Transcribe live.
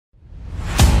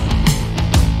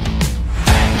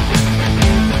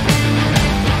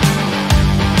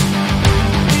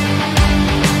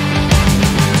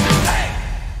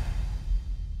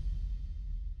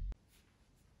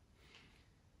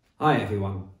Hi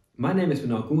everyone, my name is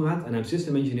Benal Koenraad and I'm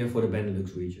System Engineer for the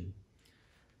Benelux region.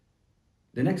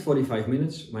 The next 45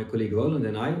 minutes, my colleague Roland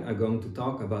and I are going to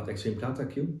talk about ExtremeCloud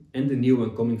IQ and the new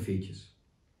and coming features.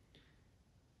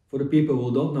 For the people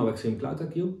who don't know ExtremeCloud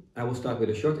IQ, I will start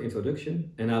with a short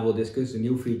introduction and I will discuss the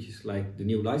new features like the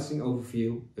new licensing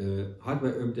overview,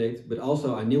 hardware update, but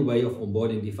also a new way of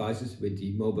onboarding devices with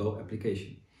the mobile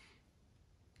application.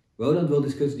 Roland will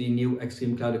discuss the new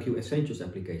ExtremeCloud IQ Essentials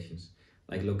applications,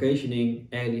 like locationing,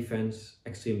 air defense,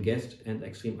 Extreme Guest and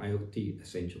Extreme IoT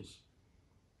Essentials.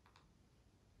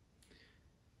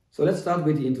 So let's start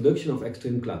with the introduction of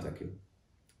ExtremeCloud IQ.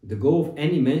 The goal of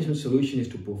any management solution is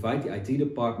to provide the IT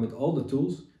department all the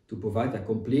tools to provide a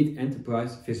complete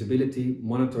enterprise visibility,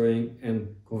 monitoring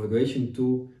and configuration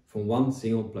tool from one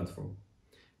single platform.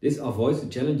 This avoids the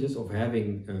challenges of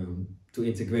having to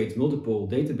integrate multiple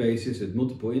databases with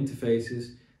multiple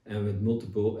interfaces and with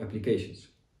multiple applications.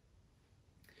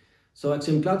 So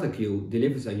ExtremeCloud IQ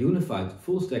delivers a unified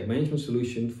full-stack management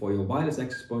solution for your wireless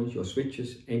access points, your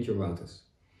switches and your routers,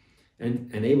 and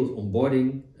enables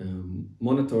onboarding,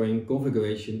 monitoring,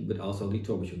 configuration, but also the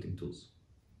troubleshooting tools.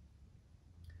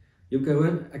 You can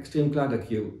run ExtremeCloud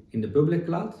IQ in the public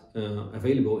cloud,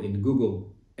 available in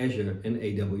Google, Azure and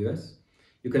AWS.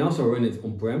 You can also run it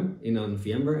on-prem in a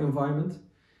VMware environment,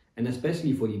 and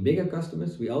especially for the bigger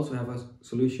customers, we also have a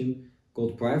solution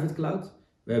called Private Cloud,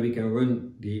 where we can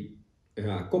run the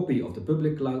copy of the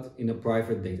public cloud in a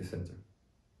private data center.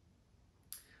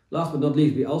 Last but not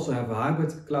least, we also have a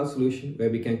hybrid cloud solution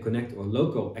where we can connect our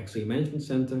local Extreme Management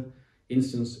Center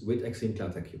instance with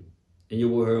ExtremeCloud IQ. And you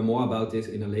will hear more about this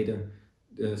in a later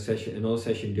another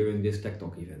session during this Tech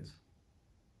Talk event.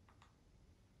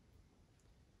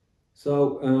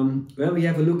 So when we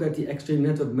have a look at the Extreme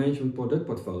Network Management product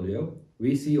portfolio,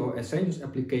 we see our Essentials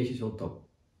applications on top.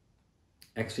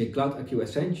 ExtremeCloud IQ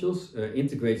Essentials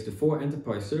integrates the 4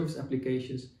 enterprise service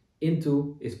applications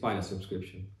into its pilot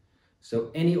subscription.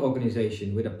 So any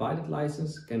organization with a pilot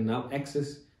license can now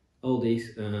access all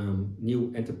these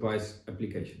new enterprise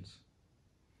applications.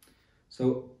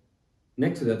 So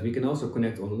next to that, we can also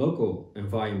connect our local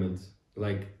environment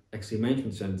like Extreme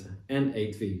Management Center and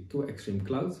A3 to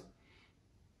ExtremeCloud.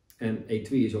 And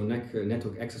A3 is our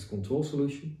network access control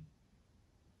solution.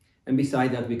 And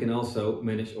beside that, we can also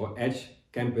manage our edge,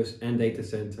 campus and data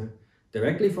center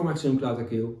directly from ExtremeCloud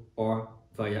IQ or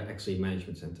via Extreme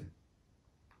Management Center.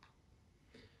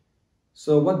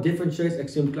 So what differentiates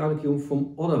ExtremeCloud IQ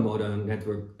from other modern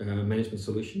network management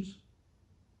solutions?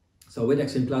 So with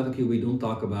ExtremeCloud IQ, we don't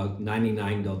talk about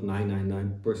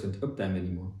 99.999% uptime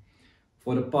anymore.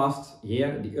 For the past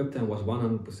year, the uptime was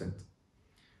 100%.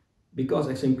 Because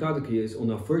ExtremeCloud IQ is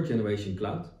on our 3rd generation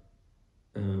cloud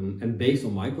and based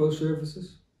on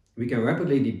microservices, we can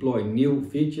rapidly deploy new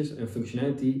features and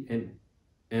functionality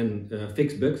and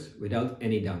fix bugs without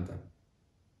any downtime.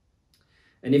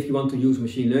 And if you want to use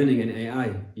machine learning and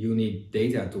AI, you need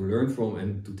data to learn from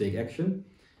and to take action.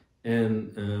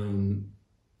 And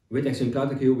with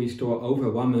ExtremeCloud IQ, we store over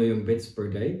 1 million bits per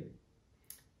day.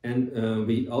 And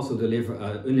we also deliver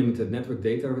unlimited network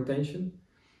data retention.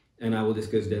 And I will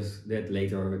discuss that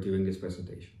later during this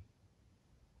presentation.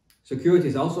 Security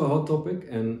is also a hot topic,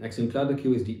 and ExtremeCloud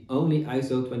IQ is the only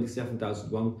ISO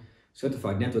 27001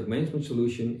 certified network management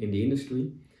solution in the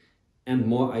industry, and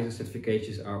more ISO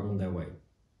certifications are on their way.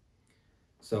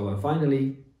 So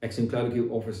finally, ExtremeCloud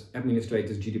IQ offers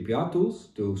administrators GDPR tools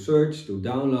to search, to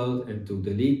download and to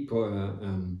delete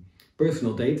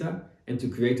personal data, and to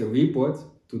create a report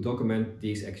to document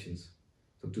these actions.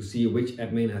 So to see which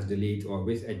admin has deleted or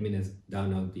which admin has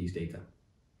downloaded these data.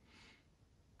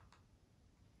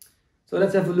 So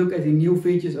let's have a look at the new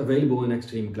features available in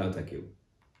ExtremeCloud IQ.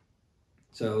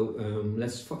 So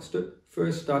let's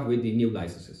first start with the new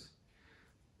licenses.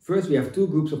 First, we have 2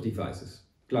 groups of devices,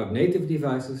 cloud native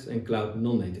devices and cloud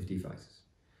non-native devices.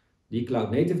 The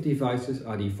cloud native devices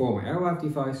are the former Airwave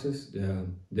devices,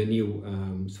 the new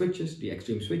switches, the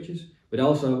Extreme switches, but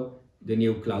also the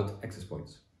new cloud access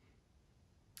points.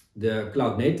 The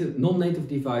cloud non-native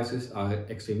devices are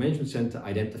Extreme Management Center,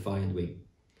 Identify and Wing.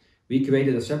 We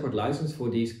created a separate license for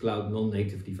these cloud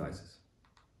non-native devices.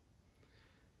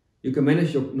 You can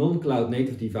manage your non-cloud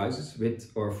native devices with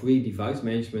our free device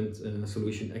management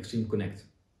solution Extreme Connect.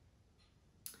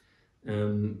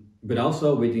 But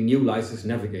also with the new license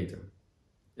Navigator.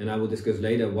 And I will discuss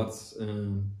later what's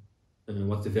the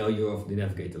value of the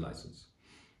Navigator license.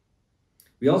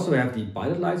 We also have the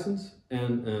pilot license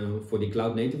and for the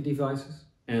cloud native devices,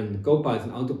 and Copilot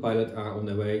and Autopilot are on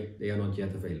their way, they are not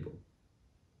yet available.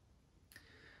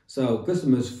 So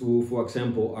customers who, for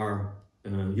example, are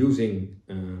using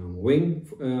Wing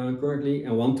currently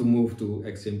and want to move to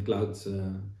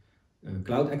ExtremeCloud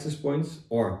cloud access points,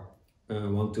 or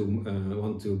want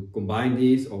to combine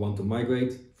these, or want to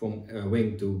migrate from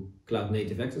Wing to cloud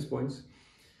native access points,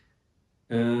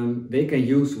 they can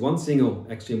use one single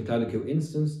ExtremeCloud IQ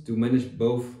instance to manage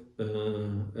both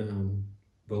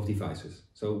devices.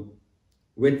 So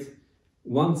with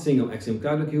one single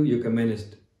ExtremeCloud IQ, you can manage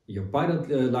your pilot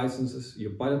licenses,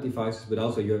 your pilot devices, but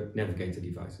also your navigator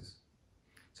devices.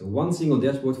 So one single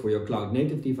dashboard for your cloud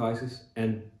native devices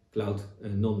and cloud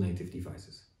non-native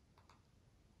devices.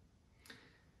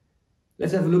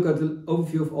 Let's have a look at the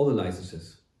overview of all the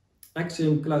licenses.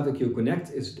 ExtremeCloud IQ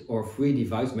Connect is our free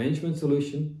device management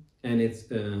solution, and it's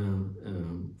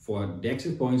for the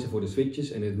access points and for the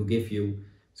switches, and it will give you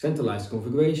centralized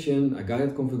configuration, a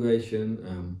guided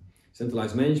configuration,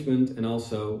 centralized management, and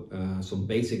also some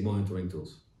basic monitoring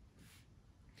tools.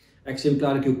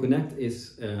 ExtremeCloud IQ Connect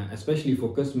is especially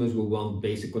for customers who want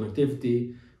basic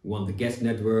connectivity, who want a guest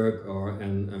network or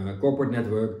a corporate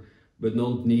network, but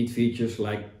don't need features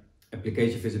like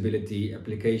application visibility,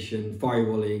 application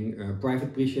firewalling,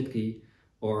 private pre-shared key,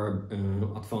 or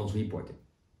advanced reporting.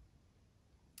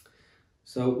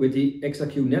 So with the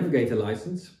XIQ Navigator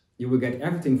license, you will get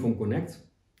everything from Connect,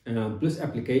 plus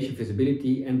application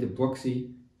visibility and the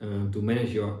proxy to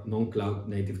manage your non-cloud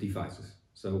native devices.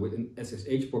 So with an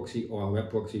SSH proxy or a web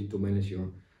proxy to manage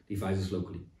your devices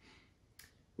locally.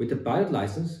 With the pilot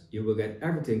license, you will get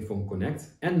everything from Connect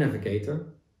and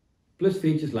Navigator, plus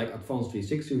features like advanced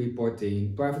 360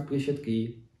 reporting, private pre-shared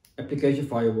key, application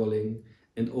firewalling,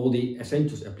 and all the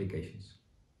essentials applications.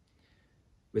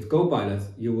 With Copilot,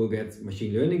 you will get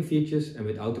machine learning features, and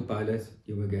with Autopilot,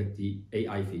 you will get the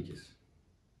AI features.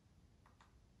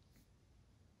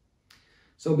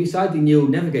 So beside the new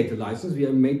Navigator license, we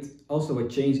have made also a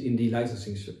change in the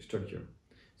licensing structure.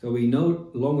 So we no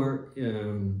longer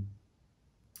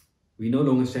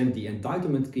send the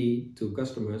entitlement key to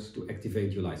customers to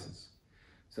activate your license.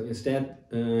 So instead,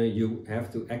 you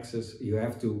have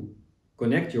to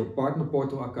connect your partner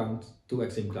portal account to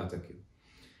ExtremeCloud IQ.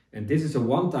 And this is a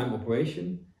one-time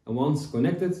operation, and once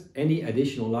connected, any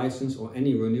additional license or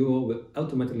any renewal will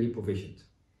automatically be provisioned.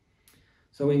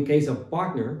 So in case a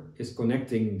partner is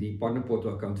connecting the partner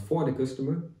portal account for the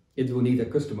customer, it will need a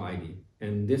customer ID.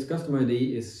 And this customer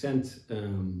ID is sent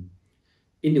in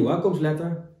the welcomes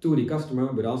letter to the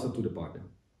customer, but also to the partner.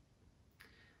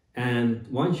 And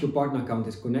once your partner account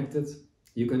is connected,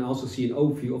 you can also see an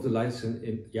overview of the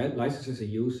licenses in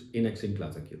use in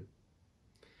ExtremeCloud IQ.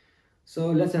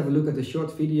 So let's have a look at a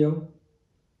short video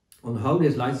on how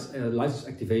this license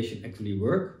activation actually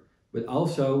works, but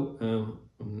also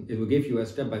it will give you a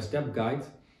step-by-step guide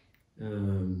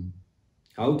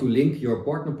how to link your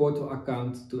partner portal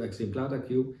account to ExtremeCloud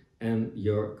IQ and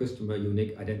your customer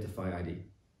unique identifier ID.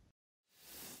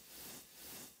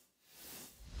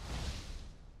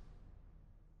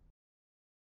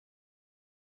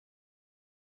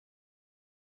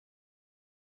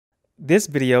 This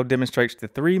video demonstrates the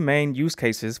three main use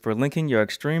cases for linking your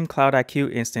ExtremeCloud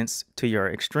IQ instance to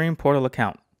your Extreme Portal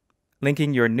account.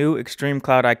 Linking your new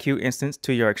ExtremeCloud IQ instance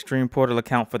to your Extreme Portal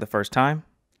account for the first time.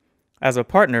 As a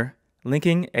partner,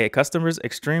 linking a customer's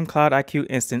ExtremeCloud IQ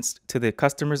instance to the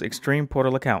customer's Extreme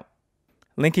Portal account.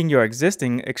 Linking your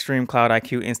existing ExtremeCloud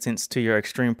IQ instance to your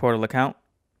Extreme Portal account.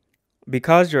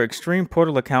 Because your Extreme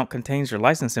Portal account contains your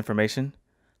license information,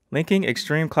 linking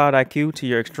ExtremeCloud IQ to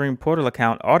your Extreme Portal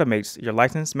account automates your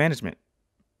license management.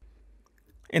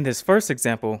 In this first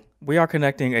example, we are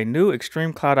connecting a new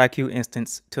ExtremeCloud IQ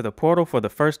instance to the portal for the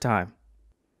first time.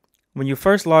 When you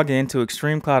first log in to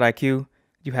ExtremeCloud IQ,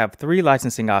 you have three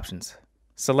licensing options.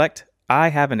 Select I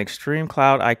have an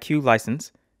ExtremeCloud IQ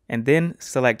license, and then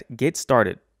select Get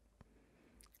Started.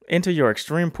 Enter your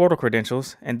Extreme Portal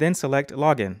credentials, and then select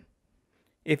Login.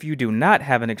 If you do not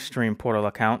have an Extreme Portal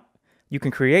account, you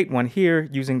can create one here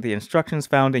using the instructions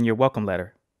found in your welcome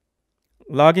letter.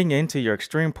 Logging into your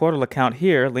Extreme Portal account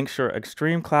here links your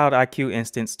ExtremeCloud IQ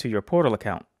instance to your portal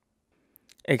account.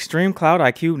 ExtremeCloud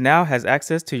IQ now has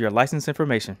access to your license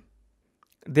information.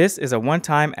 This is a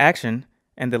one-time action,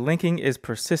 and the linking is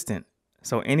persistent,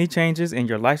 so any changes in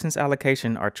your license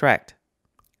allocation are tracked.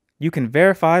 You can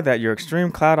verify that your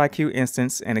ExtremeCloud IQ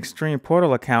instance and Extreme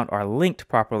Portal account are linked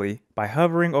properly by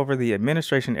hovering over the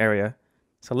administration area,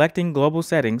 selecting Global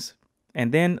Settings,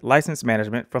 and then License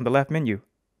Management from the left menu.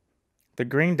 The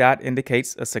green dot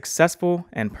indicates a successful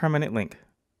and permanent link.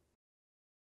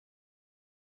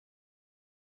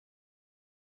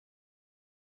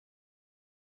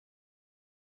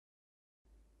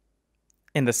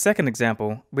 In the second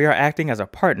example, we are acting as a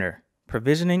partner,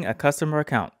 provisioning a customer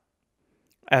account.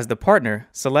 As the partner,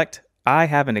 select I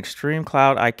have an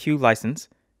ExtremeCloud IQ license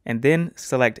and then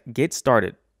select Get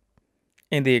Started.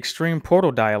 In the Extreme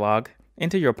Portal dialog,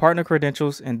 enter your partner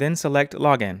credentials and then select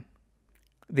Login.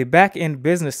 The back-end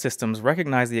business systems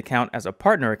recognize the account as a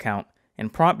partner account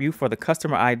and prompt you for the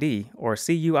customer ID or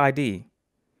CUID.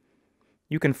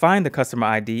 You can find the customer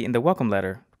ID in the welcome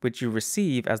letter, which you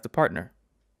receive as the partner.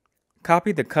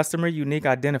 Copy the customer unique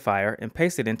identifier and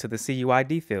paste it into the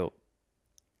CUID field.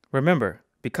 Remember,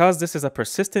 because this is a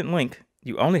persistent link,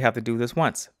 you only have to do this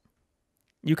once.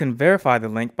 You can verify the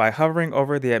link by hovering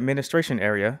over the administration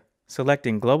area,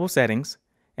 selecting Global Settings,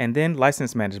 and then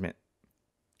License Management.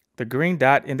 The green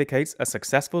dot indicates a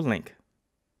successful link.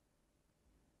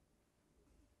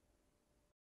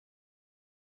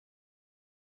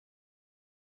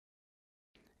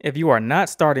 If you are not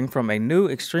starting from a new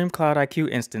ExtremeCloud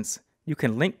IQ instance, you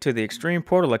can link to the Extreme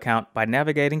Portal account by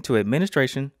navigating to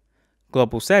Administration,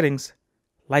 Global Settings,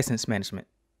 License Management.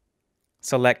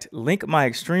 Select Link My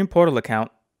Extreme Portal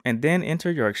account and then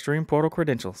enter your Extreme Portal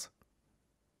credentials.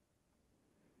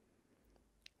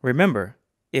 Remember,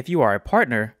 if you are a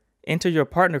partner, enter your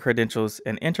partner credentials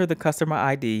and enter the customer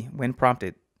ID when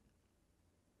prompted.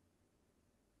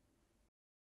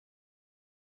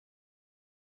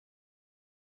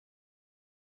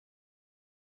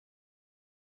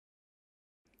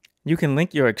 You can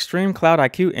link your ExtremeCloud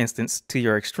IQ instance to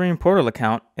your Extreme Portal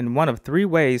account in one of 3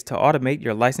 ways to automate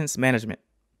your license management.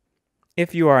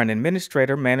 If you are an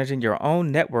administrator managing your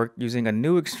own network using a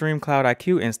new ExtremeCloud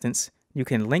IQ instance, you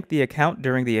can link the account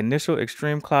during the initial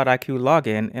ExtremeCloud IQ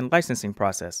login and licensing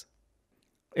process.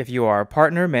 If you are a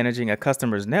partner managing a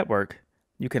customer's network,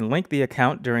 you can link the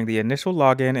account during the initial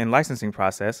login and licensing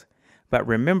process, but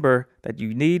remember that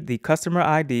you need the customer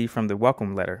ID from the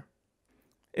welcome letter.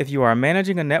 If you are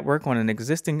managing a network on an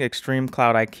existing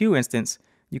ExtremeCloud IQ instance,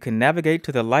 you can navigate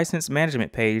to the License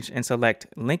Management page and select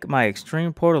Link My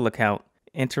Extreme Portal account,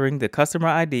 entering the customer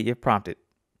ID if prompted.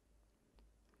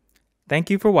 Thank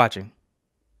you for watching.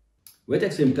 With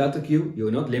ExtremeCloud IQ, you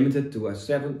are not limited to a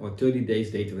 7 or 30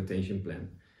 days data retention plan,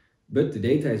 but the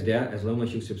data is there as long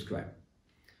as you subscribe.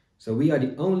 So we are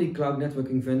the only cloud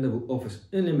networking vendor who offers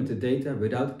unlimited data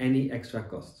without any extra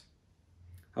costs.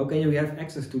 How can you have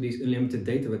access to this unlimited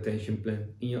data retention plan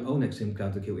in your own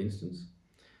ExtremeCloud IQ instance?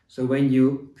 So when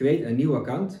you create a new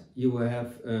account, you will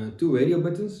have 2 radio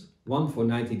buttons, one for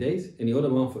 90 days and the other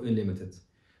one for unlimited.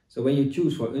 So when you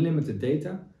choose for unlimited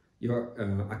data, your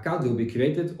account will be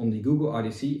created on the Google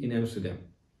RDC in Amsterdam.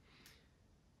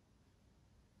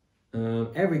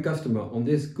 Every customer on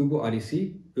this Google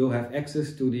RDC will have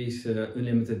access to this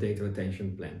unlimited data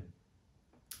retention plan.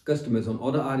 Customers on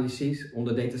other RDCs on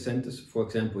the data centers, for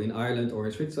example in Ireland or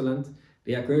in Switzerland,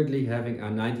 they are currently having a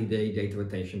 90-day data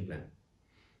retention plan.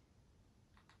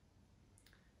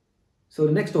 So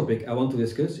the next topic I want to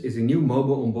discuss is a new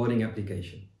mobile onboarding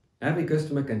application. Every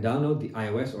customer can download the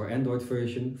iOS or Android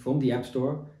version from the App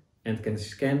Store and can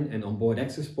scan and onboard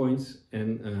access points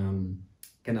and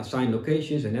can assign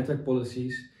locations and network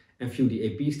policies and view the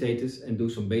AP status and do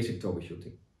some basic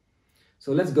troubleshooting.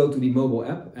 So let's go to the mobile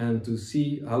app and to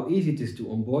see how easy it is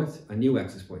to onboard a new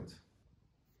access point.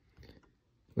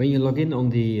 When you log in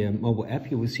on the mobile app,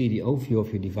 you will see the overview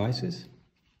of your devices.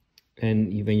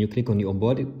 And when you click on the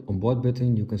onboard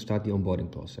button, you can start the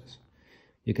onboarding process.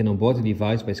 You can onboard the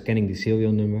device by scanning the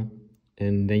serial number,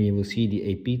 and then you will see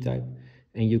the AP type,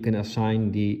 and you can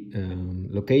assign the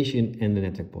location and the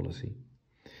network policy.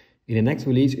 In the next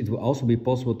release, it will also be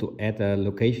possible to add a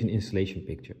location installation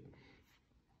picture.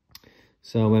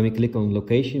 So when we click on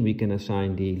location, we can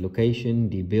assign the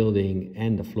location, the building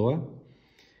and the floor.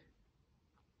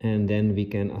 And then we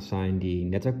can assign the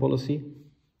network policy.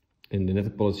 And the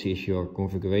network policy is your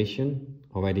configuration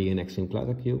already in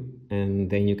ExtremeCloud IQ. And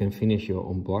then you can finish your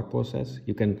onboard process.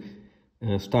 You can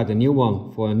start a new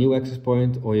one for a new access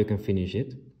point, or you can finish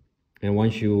it. And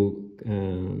once you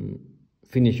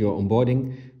finish your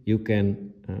onboarding, you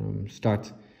can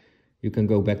you can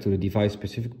go back to the device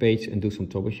specific page and do some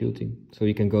troubleshooting. So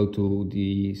you can go to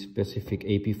the specific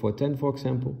AP410, for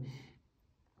example,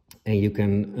 and you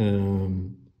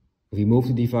can remove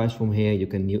the device from here. You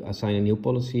can assign a new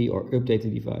policy or update the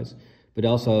device, but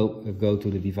also go to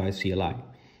the device CLI,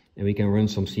 and we can run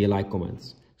some CLI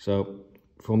commands. So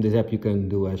from this app, you can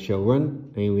do a show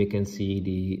run, and we can see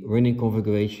the running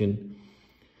configuration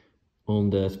on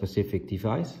the specific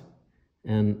device.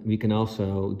 And we can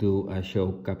also do a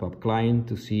show CapUp client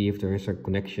to see if there is a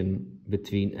connection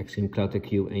between ExtremeCloud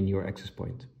IQ and your access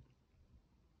point.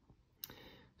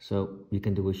 So we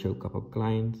can do a show CapUp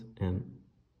client, and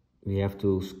we have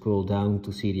to scroll down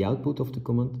to see the output of the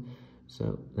command.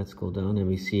 So let's scroll down and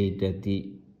we see that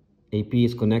the AP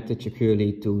is connected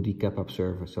securely to the CapHub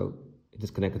server, so it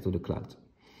is connected to the cloud.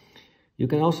 You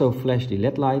can also flash the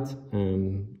LED light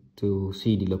to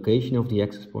see the location of the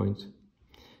access point,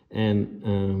 and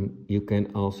you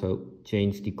can also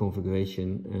change the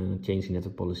configuration, change the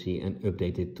network policy, and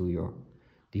update it to your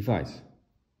device.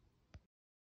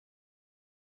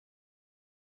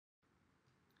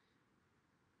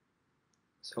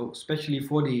 So especially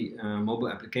for the mobile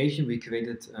application, we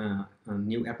created a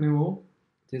new admin role.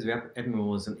 This web admin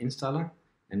role is an installer,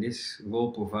 and this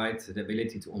role provides the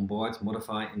ability to onboard,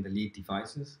 modify, and delete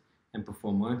devices and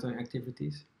perform monitoring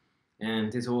activities.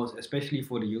 And this role is especially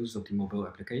for the use of the mobile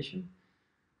application.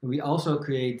 We also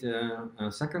create a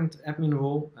second admin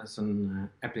role as an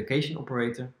application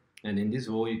operator, and in this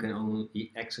role you can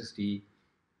only access the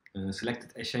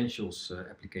selected essentials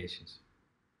applications.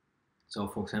 So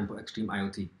for example, Extreme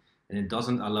IoT, and it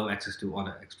doesn't allow access to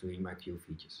other Extreme IQ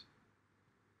features.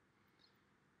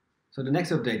 So the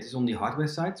next update is on the hardware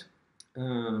side.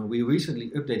 We recently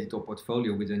updated our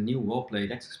portfolio with a new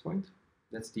well-played access point.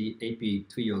 That's the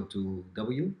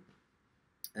AP302W.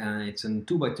 It's a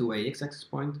 2x2 AX access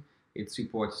point. It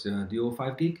supports dual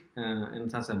 5 gig and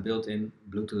it has a built-in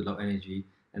Bluetooth Low Energy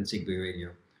and Zigbee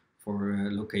radio for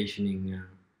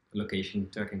location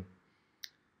tracking.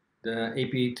 The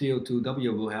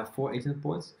AP302W will have 4 Ethernet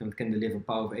ports and can deliver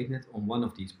power over Ethernet on one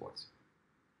of these ports.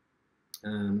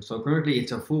 So currently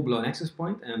it's a full-blown access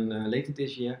point, and later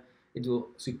this year it will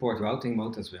support routing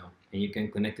mode as well, and you can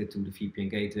connect it to the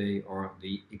VPN gateway or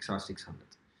the XR600.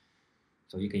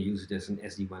 So you can use it as an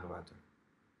SD-WAN router.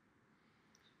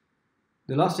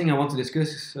 The last thing I want to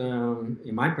discuss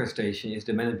in my presentation is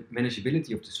the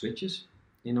manageability of the switches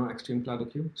in our ExtremeCloud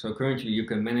IQ. So currently you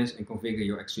can manage and configure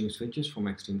your Extreme switches from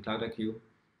ExtremeCloud IQ,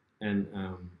 and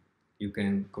you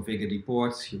can configure the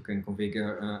ports, you can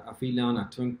configure a VLAN, a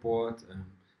trunk port,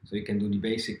 so you can do the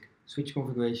basic switch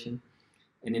configuration.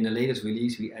 And in the latest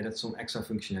release we added some extra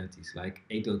functionalities like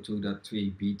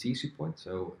 802.3 BT support,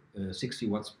 so 60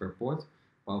 watts per port,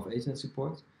 power over Ethernet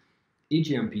support,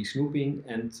 eGMP snooping,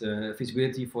 and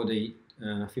visibility for the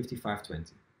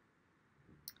 5520.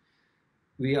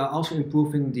 We are also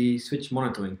improving the switch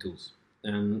monitoring tools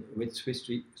with Switch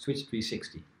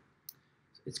 360.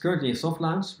 It's currently in soft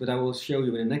launch, but I will show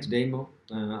you in the next demo.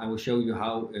 I will show you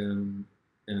how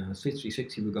Switch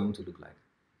 360 will going to look like.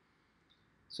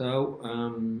 So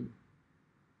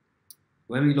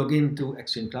when we log into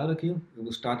ExtremeCloud IQ, we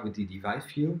will start with the device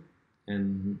view,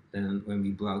 and then when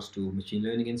we browse to machine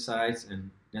learning insights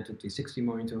and network 360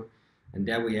 monitor, and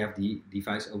there we have the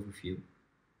device overview.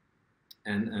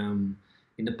 And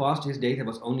in the past, this data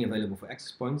was only available for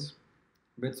access points,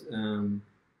 but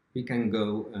we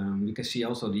can see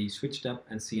also the switch tab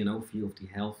and see an overview of the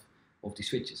health of the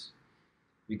switches.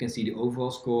 You can see the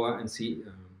overall score and see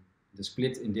the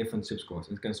split in different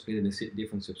subscores. It can split in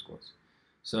different subscores.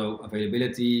 So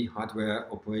availability,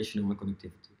 hardware, operational, and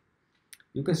connectivity.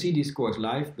 You can see these scores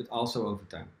live, but also over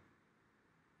time.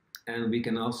 And we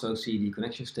can also see the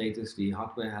connection status, the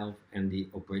hardware health, and the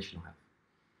operational health.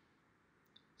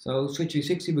 So Switch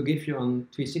 360 will give you a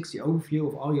 360 overview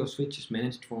of all your switches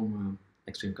managed from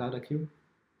ExtremeCloud IQ.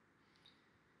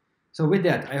 So with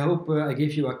that, I hope I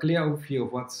gave you a clear overview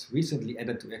of what's recently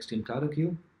added to ExtremeCloud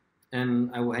IQ.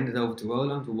 And I will hand it over to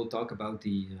Roland, who will talk about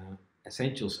the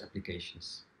Essentials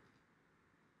applications.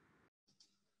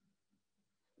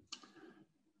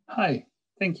 Hi,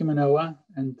 thank you, Manoa,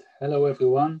 and hello,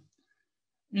 everyone.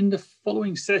 In the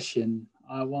following session,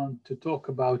 I want to talk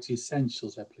about the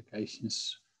Essentials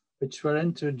applications, which were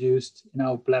introduced in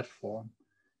our platform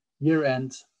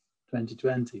year-end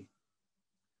 2020.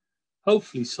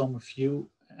 Hopefully some of you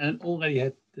already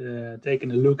had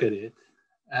taken a look at it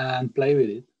and play with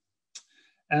it.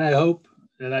 And I hope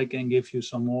that I can give you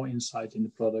some more insight in the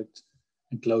product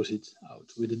and close it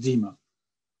out with a demo.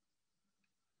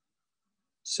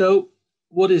 So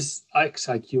what is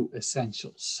XIQ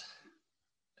Essentials?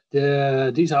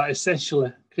 These are essential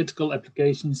critical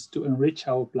applications to enrich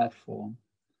our platform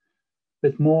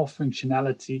with more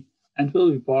functionality and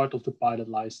will be part of the pilot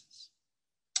license.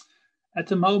 At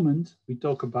the moment, we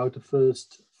talk about the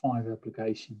first 5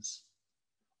 applications,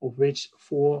 of which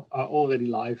 4 are already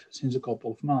live since a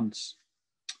couple of months,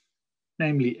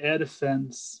 namely air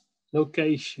defense,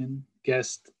 location,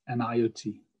 guest, and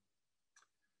IoT.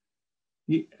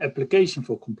 The application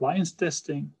for compliance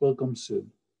testing will come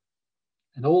soon,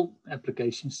 and all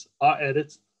applications are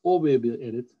added or will be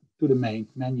added to the main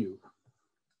menu.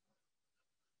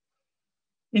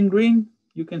 In green,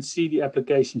 you can see the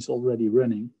applications already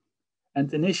running,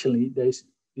 and initially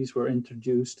these were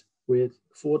introduced with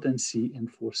 410C and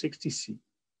 460C.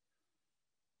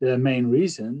 The main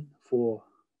reason for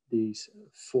these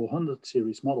 400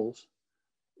 series models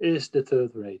is the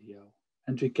third radio,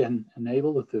 and we can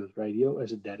enable the third radio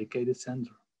as a dedicated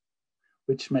sensor,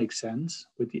 which makes sense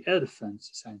with the air defense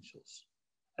essentials,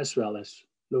 as well as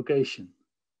location.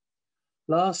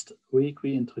 Last week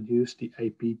we introduced the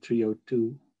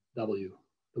AP302W,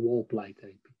 the wall plate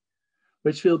AP,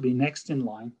 which will be next in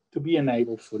line to be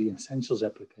enabled for the essentials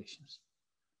applications.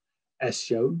 As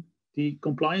shown, the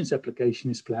compliance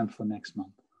application is planned for next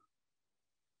month.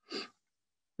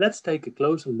 Let's take a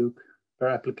closer look per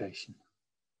application.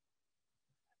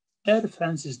 Air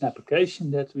defense is an application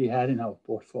that we had in our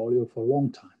portfolio for a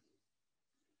long time,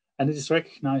 and it is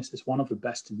recognized as one of the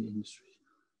best in the industry.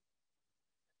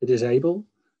 It is able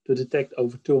to detect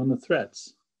over 200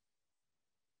 threats.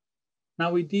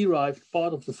 Now we derived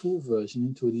part of the full version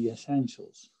into the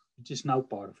essentials, which is now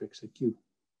part of XIQ.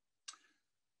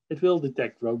 It will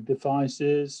detect rogue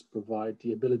devices, provide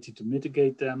the ability to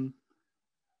mitigate them,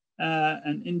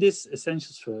 and in this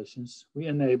essentials versions, we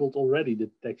enabled already the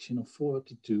detection of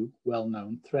 42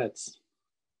 well-known threats.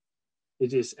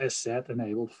 It is, as said,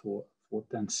 enabled for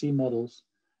 410C models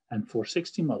and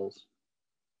 460 models.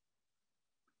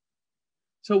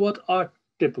 So what are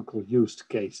typical use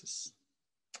cases?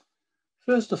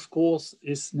 First, of course,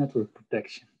 is network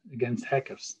protection against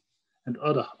hackers and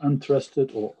other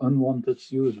untrusted or unwanted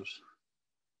users.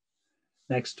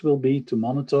 Next will be to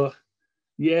monitor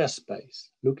the airspace,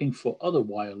 looking for other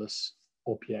wireless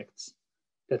objects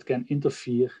that can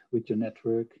interfere with your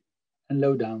network and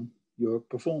slow down your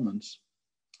performance.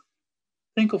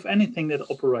 Think of anything that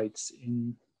operates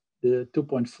in the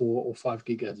 2.4 or 5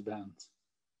 GHz band,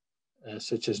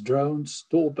 such as drones,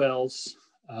 doorbells,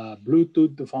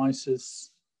 Bluetooth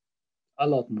devices, a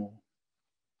lot more.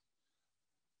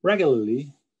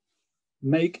 Regularly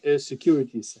make a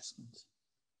security assessment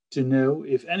to know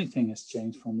if anything has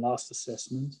changed from last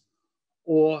assessment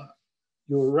or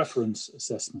your reference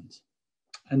assessment,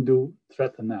 and do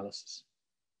threat analysis.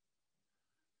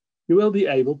 You will be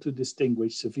able to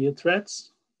distinguish severe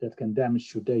threats that can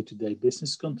damage your day-to-day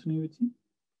business continuity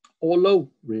or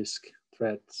low-risk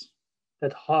threats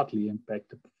that hardly impact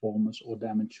the performance or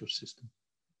damage your system.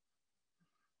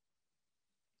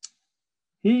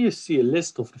 Here you see a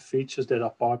list of the features that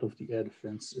are part of the Air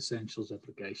Defense Essentials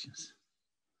applications.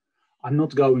 I'm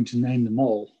not going to name them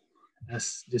all,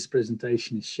 as this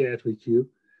presentation is shared with you,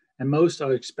 and most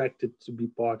are expected to be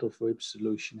part of WIP's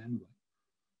solution anyway.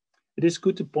 It is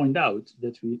good to point out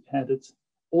that we added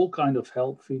all kinds of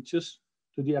help features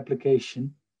to the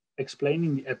application,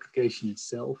 explaining the application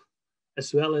itself,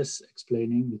 as well as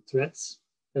explaining the threats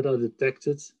that are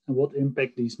detected and what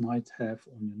impact these might have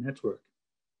on your network.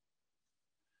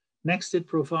 Next, it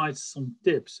provides some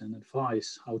tips and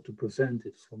advice how to prevent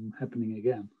it from happening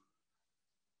again.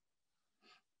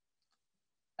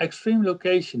 Extreme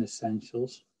Location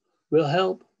Essentials will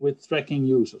help with tracking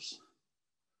users,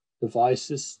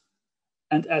 devices,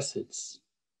 and assets,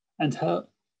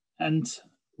 and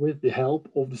with the help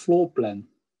of the floor plan,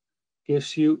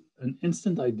 gives you an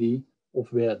instant ID of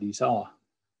where these are.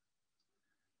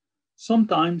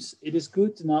 Sometimes it is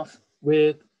good enough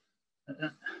with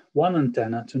one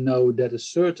antenna to know that a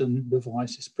certain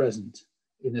device is present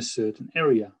in a certain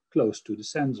area close to the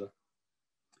sensor.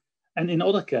 And in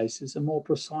other cases, a more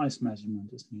precise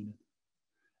measurement is needed.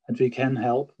 And we can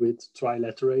help with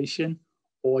trilateration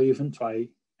or even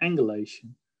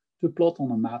triangulation to plot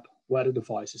on a map where the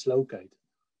device is located.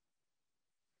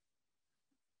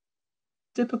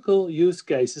 Typical use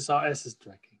cases are asset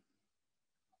tracking,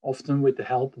 often with the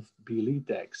help of BLE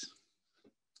tags,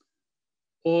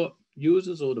 or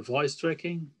users or device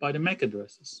tracking by the MAC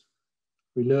addresses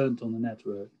we learned on the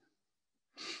network.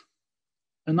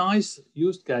 A nice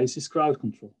use case is crowd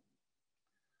control.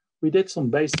 We did some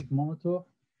basic monitor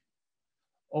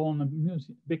on a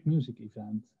big music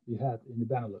event we had in the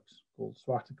Benelux called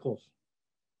Zwarte Cross.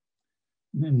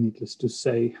 And needless to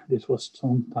say, this was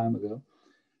some time ago.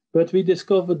 But we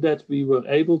discovered that we were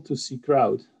able to see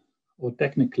crowd, or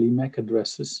technically MAC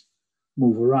addresses,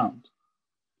 move around.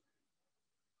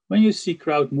 When you see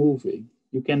crowd moving,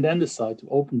 you can then decide to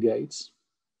open gates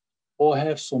or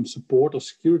have some support or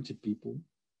security people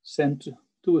sent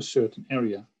to a certain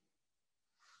area.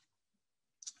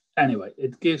 Anyway,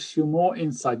 it gives you more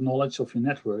inside knowledge of your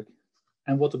network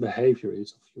and what the behavior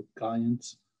is of your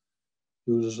clients,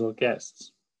 users, or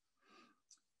guests.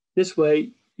 This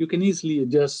way, you can easily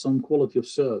adjust some quality of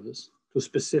service to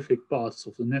specific parts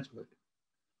of the network,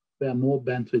 where more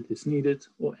bandwidth is needed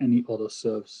or any other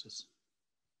services.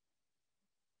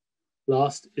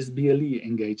 Last is BLE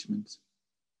engagement.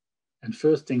 And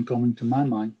first thing coming to my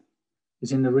mind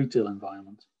is in the retail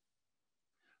environment.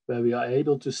 where we are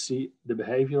able to see the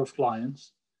behavior of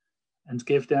clients and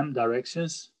give them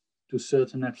directions to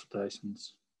certain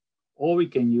advertisements. Or we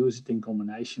can use it in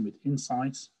combination with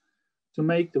insights to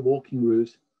make the walking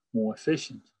route more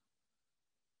efficient.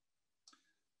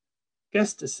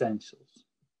 Guest Essentials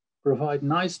provide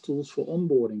nice tools for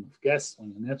onboarding of guests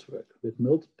on your network with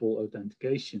multiple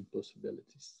authentication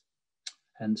possibilities.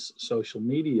 Hence, social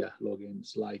media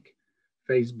logins like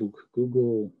Facebook,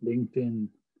 Google, LinkedIn,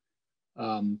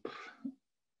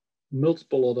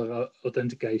 multiple other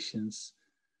authentications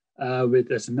with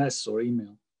SMS or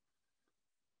email.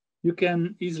 You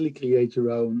can easily create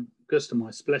your own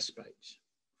customized splash page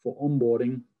for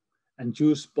onboarding and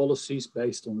use policies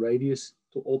based on radius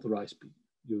to authorize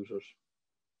users.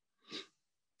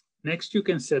 Next, you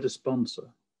can set a sponsor,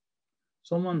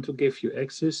 someone to give you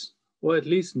access or at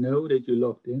least know that you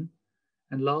logged in.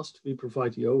 And last, we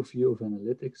provide the overview of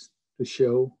analytics to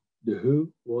show the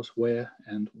who was where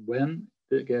and when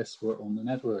the guests were on the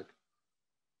network.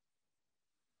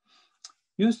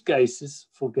 Use cases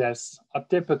for guests are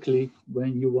typically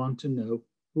when you want to know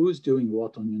who is doing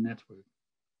what on your network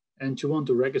and you want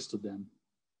to register them,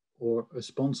 or a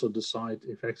sponsor decide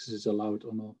if access is allowed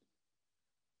or not.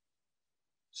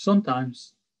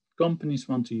 Sometimes companies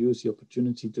want to use the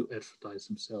opportunity to advertise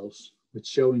themselves with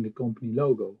showing the company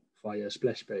logo via a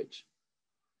splash page,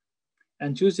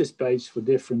 and use this page for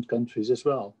different countries as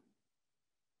well.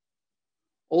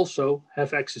 Also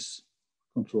have access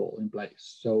control in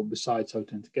place. So besides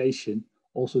authentication,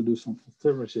 also do some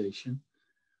authorization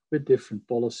with different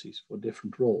policies for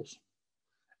different roles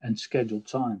and schedule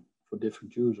time for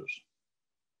different users.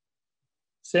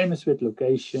 Same as with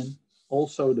location,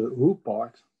 also the who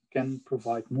part can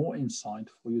provide more insight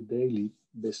for your daily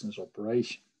business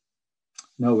operation.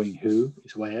 Knowing who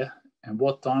is where and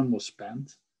what time was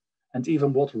spent and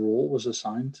even what role was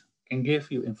assigned can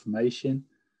give you information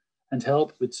and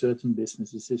help with certain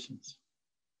business decisions.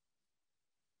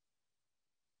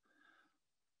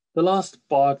 The last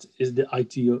part is the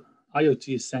IoT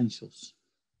essentials,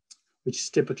 which is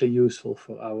typically useful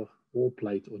for our wall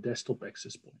plate or desktop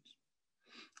access points.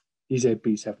 These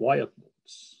APs have wired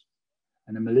ports,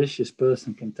 and a malicious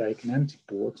person can take an empty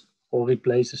port or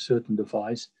replace a certain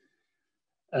device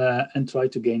and try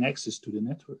to gain access to the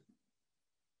network.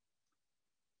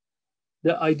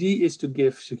 The idea is to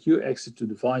give secure access to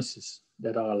devices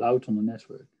that are allowed on the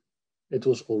network. It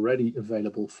was already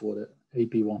available for the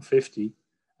AP150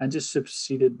 and is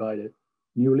superseded by the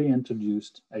newly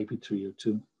introduced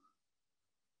AP302.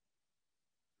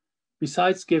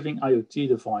 Besides giving IoT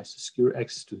devices secure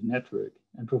access to the network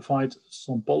and provide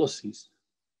some policies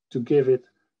to give it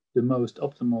the most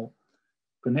optimal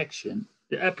connection,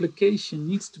 the application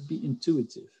needs to be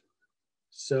intuitive.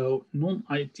 So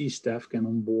non-IT staff can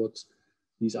onboard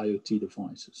these IoT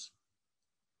devices.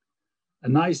 A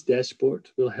nice dashboard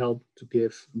will help to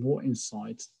give more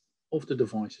insight of the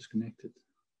devices connected.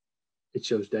 It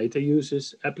shows data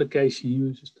uses, application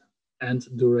uses, and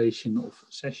duration of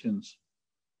sessions.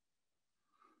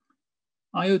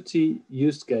 IoT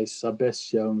use cases are best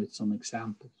shown with some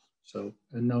examples. So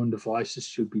unknown devices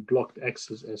should be blocked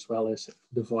access, as well as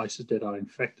devices that are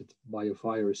infected by a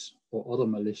virus or other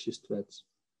malicious threats.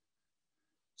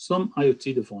 Some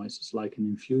IoT devices, like an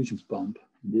infusion pump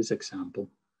in this example,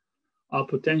 are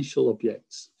potential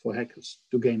objects for hackers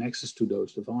to gain access to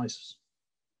those devices.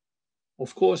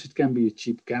 Of course, it can be a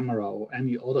cheap camera or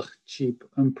any other cheap,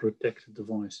 unprotected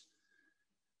device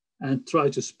and try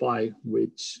to spy,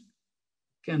 which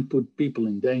can put people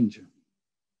in danger.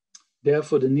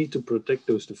 Therefore, the need to protect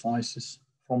those devices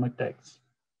from attacks.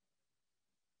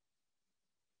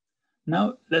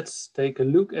 Now, let's take a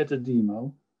look at the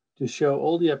demo to show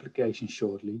all the applications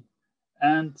shortly,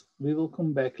 and we will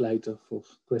come back later for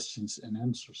questions and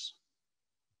answers.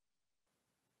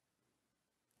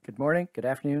 Good morning, good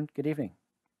afternoon, good evening.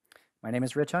 My name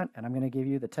is Rich Hunt, and I'm going to give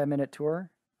you the 10-minute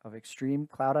tour of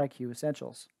ExtremeCloud IQ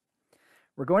Essentials.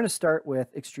 We're going to start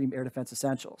with Extreme Air Defense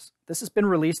Essentials. This has been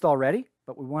released already,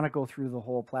 but we want to go through the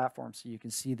whole platform so you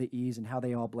can see the ease and how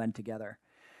they all blend together.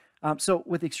 So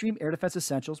with Extreme Air Defense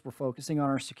Essentials, we're focusing on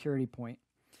our security point.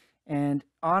 And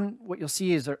on what you'll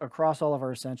see is across all of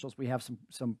our essentials, we have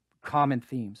some common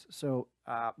themes. So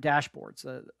dashboards,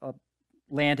 a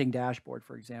landing dashboard,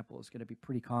 for example, is going to be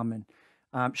pretty common,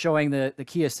 showing the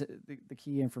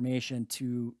key information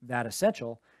to that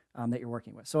essential that you're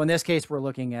working with. So in this case, we're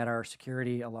looking at our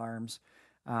security alarms.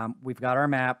 We've got our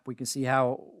map. We can see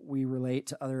how we relate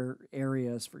to other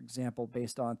areas, for example,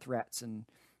 based on threats and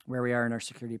where we are in our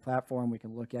security platform. We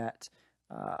can look at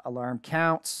alarm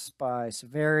counts by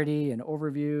severity and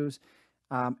overviews.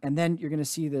 And then you're going to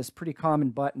see this pretty common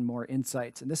button, More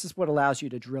Insights. And this is what allows you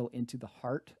to drill into the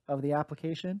heart of the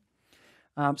application.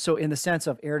 So in the sense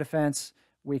of air defense,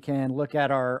 we can look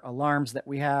at our alarms that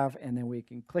we have, and then we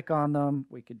can click on them.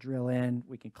 We could drill in.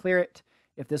 We can clear it.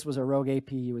 If this was a rogue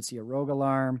AP, you would see a rogue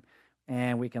alarm.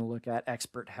 And we can look at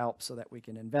expert help so that we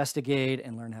can investigate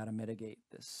and learn how to mitigate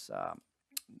this,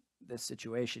 this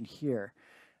situation here.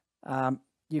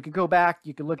 You could go back,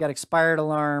 you could look at expired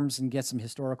alarms and get some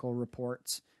historical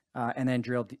reports, and then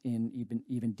drill in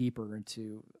even deeper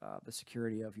into the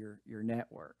security of your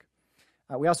network.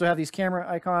 We also have these camera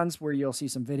icons where you'll see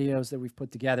some videos that we've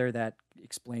put together that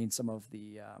explain some of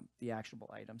the actionable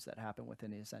items that happen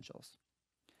within the essentials.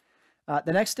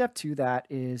 The next step to that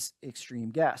is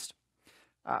Extreme Guest.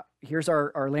 Here's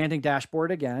our landing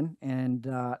dashboard again, and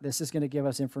this is going to give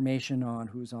us information on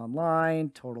who's online,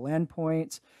 total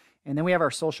endpoints, and then we have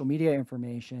our social media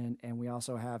information, and we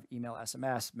also have email,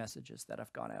 SMS messages that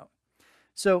have gone out.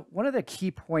 So one of the key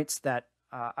points that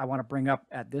I want to bring up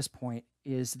at this point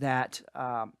is that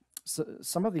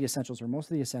some of the essentials, or most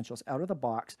of the essentials out of the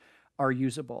box, are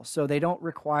usable. So they don't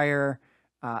require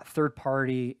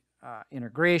third-party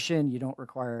integration. You don't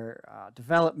require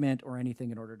development or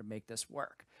anything in order to make this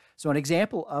work. So an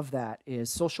example of that is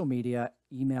social media,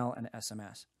 email, and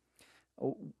SMS.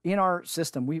 In our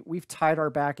system, we've tied our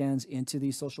backends into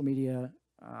these social media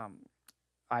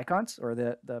icons, or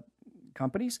the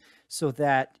companies, so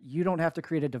that you don't have to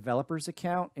create a developer's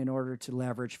account in order to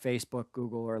leverage Facebook,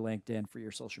 Google, or LinkedIn for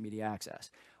your social media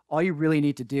access. All you really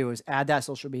need to do is add that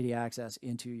social media access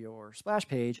into your splash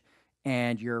page,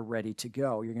 and you're ready to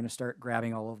go. You're going to start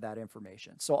grabbing all of that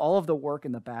information. So all of the work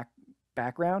in the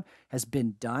background has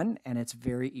been done, and it's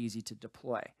very easy to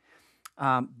deploy.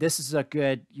 This is a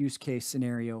good use case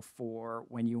scenario for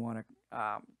when you want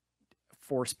to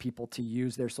force people to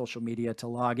use their social media to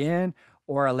log in,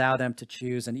 or allow them to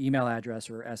choose an email address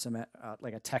or SMS,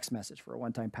 like a text message for a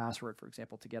one-time password, for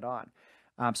example, to get on.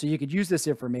 So you could use this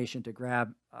information to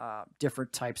grab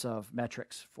different types of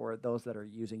metrics for those that are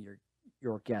using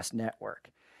your guest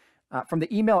network. From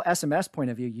the email SMS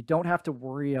point of view, you don't have to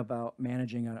worry about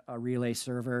managing a relay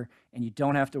server, and you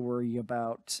don't have to worry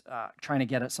about trying to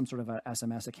get some sort of an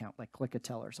SMS account like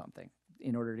Clickatel or something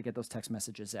in order to get those text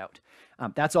messages out.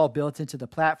 That's all built into the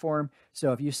platform.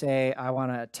 So if you say, I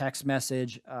want a text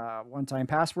message one-time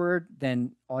password,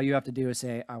 then all you have to do is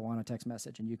say, I want a text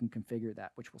message, and you can configure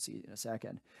that, which we'll see in a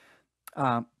second.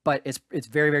 But it's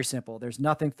very, very simple. There's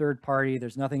nothing third party.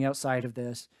 There's nothing outside of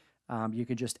this. You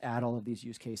could just add all of these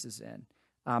use cases in.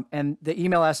 And the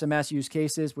email SMS use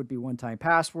cases would be one-time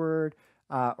password,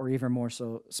 or even more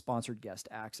so sponsored guest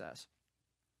access.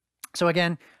 So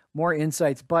again, More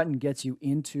Insights button gets you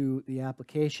into the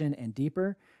application and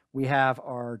deeper. We have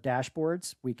our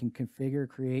dashboards. We can configure,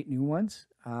 create new ones.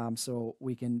 So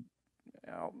we can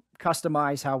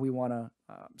customize how we want to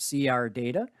see our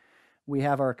data. We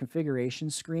have our configuration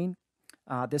screen.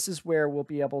 This is where we'll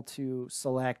be able to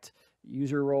select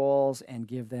user roles and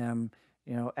give them,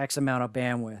 X amount of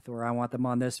bandwidth, or I want them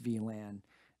on this VLAN.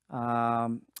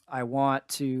 I want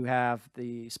to have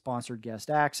the sponsored guest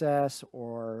access,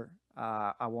 or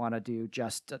I want to do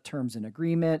just terms and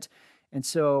agreement. And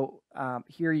so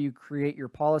here you create your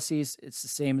policies. It's the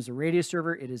same as a radius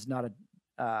server. It is not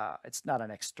it's not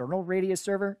an external radius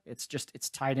server. It's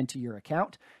tied into your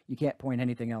account. You can't point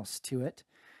anything else to it.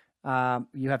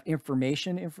 You have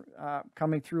information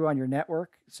coming through on your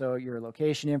network. So your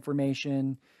location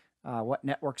information, what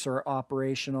networks are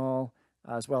operational,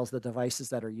 as well as the devices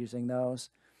that are using those.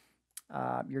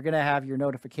 You're going to have your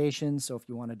notifications. So if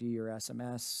you want to do your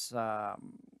SMS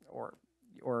or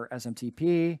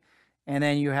SMTP, and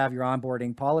then you have your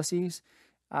onboarding policies.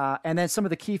 And then some of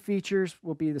the key features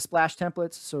will be the splash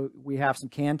templates. So we have some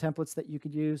CAN templates that you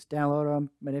could use, download them,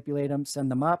 manipulate them,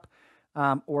 send them up.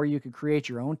 Or you could create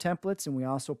your own templates. And we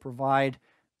also provide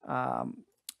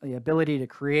the ability to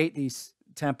create these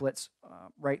templates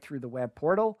right through the web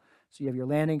portal. So you have your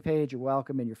landing page, your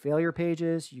welcome, and your failure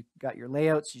pages. You've got your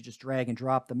layouts. You just drag and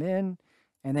drop them in.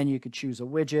 And then you could choose a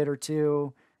widget or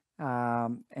two,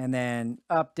 and then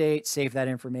update, save that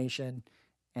information,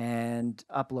 and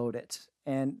upload it.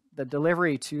 And the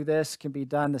delivery to this can be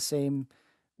done the same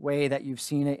way that you've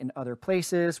seen it in other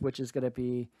places, which is going to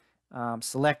be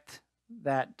select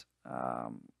the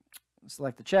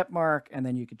check mark, and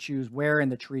then you could choose where in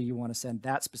the tree you want to send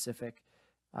that specific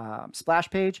splash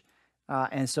page.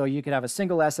 And so you could have a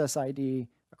single SSID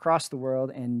across the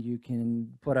world, and you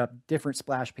can put up different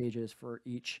splash pages for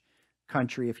each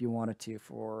country if you wanted to,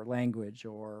 for language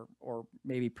or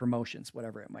maybe promotions,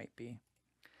 whatever it might be.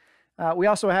 We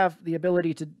also have the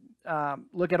ability to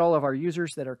look at all of our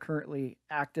users that are currently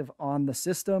active on the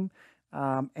system.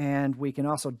 And we can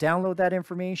also download that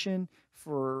information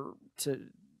for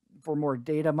more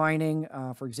data mining,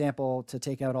 for example, to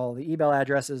take out all the email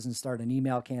addresses and start an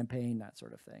email campaign, that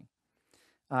sort of thing.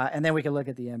 And then we can look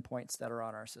at the endpoints that are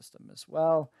on our system as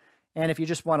well. And if you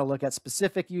just want to look at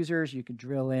specific users, you can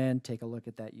drill in, take a look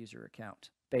at that user account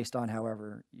based on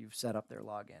however you've set up their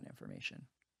login information.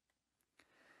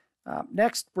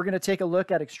 Next, we're going to take a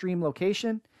look at Extreme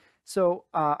Location. So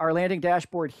our landing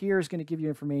dashboard here is going to give you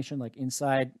information like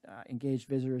inside engaged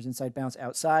visitors, inside bounce,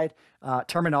 outside.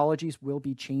 Terminologies will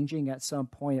be changing at some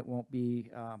point. It won't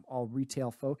be all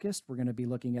retail focused. We're going to be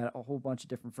looking at a whole bunch of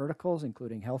different verticals,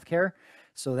 including healthcare,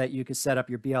 so that you can set up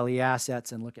your BLE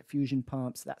assets and look at fusion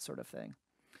pumps, that sort of thing.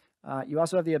 You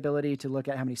also have the ability to look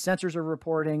at how many sensors are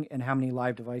reporting and how many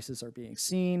live devices are being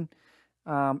seen.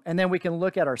 And then we can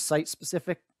look at our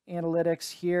site-specific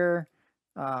analytics here.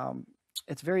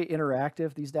 It's very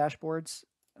interactive, these dashboards.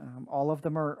 All of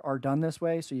them are done this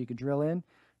way, so you can drill in.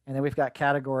 And then we've got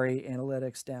category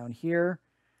analytics down here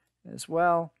as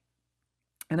well.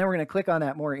 And then we're going to click on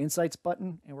that More Insights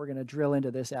button, and we're going to drill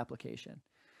into this application.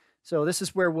 So this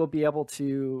is where we'll be able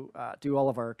to do all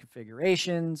of our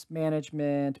configurations,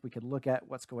 management. We could look at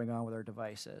what's going on with our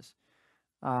devices.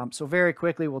 So very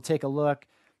quickly, we'll take a look.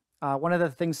 One of the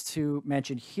things to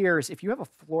mention here is if you have a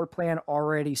floor plan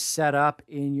already set up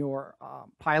in your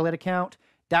pilot account,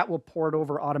 that will port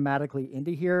over automatically into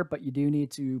here, but you do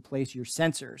need to place your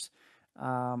sensors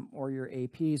or your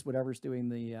APs, whatever's doing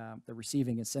the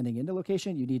receiving and sending into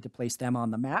location. You need to place them on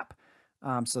the map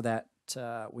so that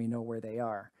we know where they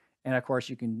are. And of course,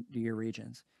 you can do your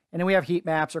regions. And then we have heat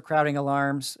maps or crowding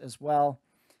alarms as well.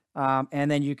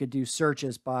 And then you could do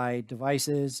searches by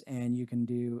devices, and you can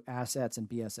do assets and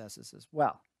BSSs as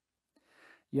well.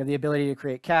 You have the ability to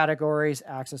create categories,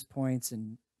 access points,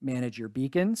 and manage your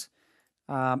beacons.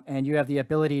 And you have the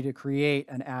ability to create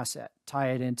an asset,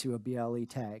 tie it into a BLE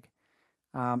tag.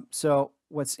 So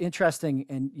what's interesting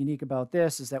and unique about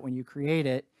this is that when you create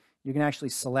it, you can actually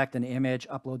select an image,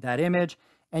 upload that image,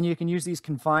 and you can use these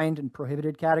confined and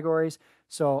prohibited categories.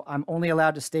 So I'm only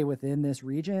allowed to stay within this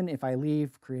region. If I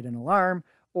leave, create an alarm,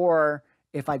 or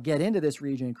if I get into this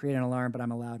region, create an alarm, but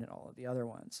I'm allowed in all of the other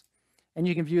ones. And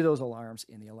you can view those alarms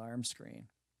in the alarm screen.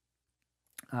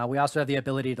 We also have the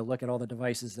ability to look at all the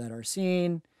devices that are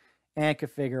seen and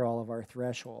configure all of our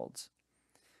thresholds.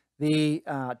 The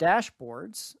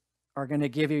dashboards are going to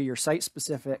give you your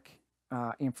site-specific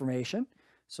information.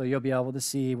 So you'll be able to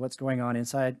see what's going on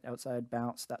inside, outside,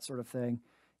 bounce, that sort of thing.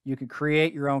 You can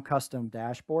create your own custom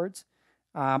dashboards.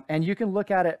 And you can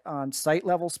look at it on site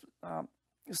level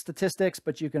statistics,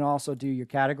 but you can also do your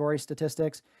category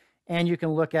statistics. And you can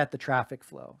look at the traffic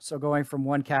flow. So going from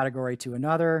one category to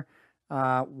another,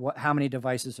 how many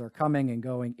devices are coming and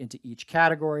going into each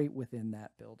category within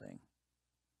that building.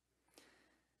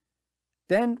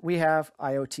 Then we have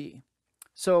IoT.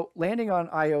 So landing on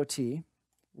IoT,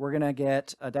 we're going to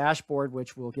get a dashboard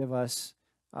which will give us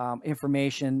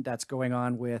information that's going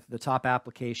on with the top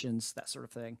applications, that sort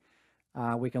of thing.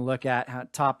 We can look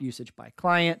at top usage by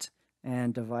client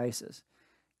and devices.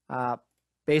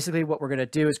 Basically, what we're going to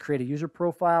do is create a user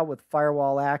profile with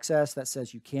firewall access that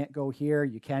says you can't go here,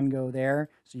 you can go there.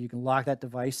 So you can lock that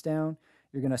device down.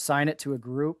 You're going to assign it to a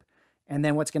group. And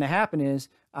then what's going to happen is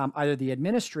either the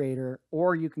administrator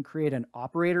or you can create an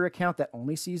operator account that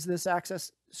only sees this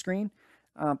access screen.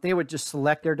 They would just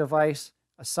select their device,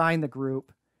 assign the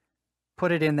group,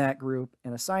 put it in that group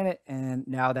and assign it. And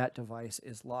now that device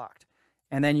is locked.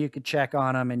 And then you could check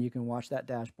on them and you can watch that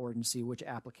dashboard and see which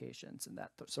applications and that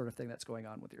sort of thing that's going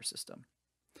on with your system.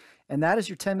 And that is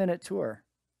your 10-minute tour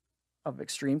of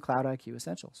ExtremeCloud IQ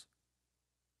Essentials.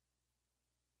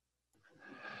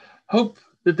 Hope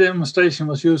the demonstration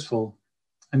was useful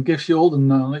and gives you all the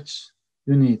knowledge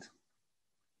you need.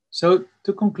 So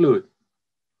to conclude,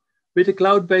 with a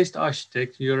cloud-based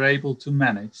architecture, you're able to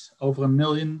manage over 1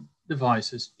 million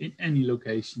devices in any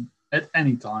location at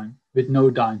any time with no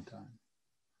downtime.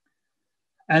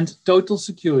 And total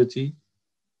security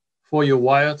for your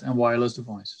wired and wireless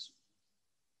devices.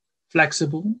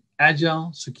 Flexible,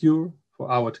 agile, secure for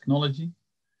our technology.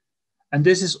 And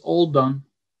this is all done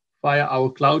via our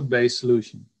cloud-based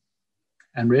solution,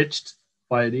 enriched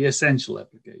via the essential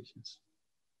applications.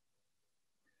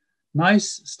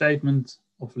 Nice statement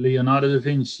of Leonardo da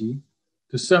Vinci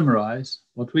to summarize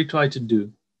what we try to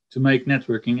do to make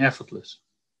networking effortless.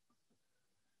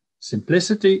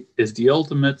 Simplicity is the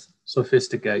ultimate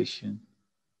sophistication.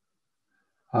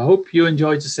 I hope you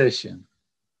enjoyed the session.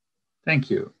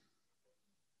 Thank you.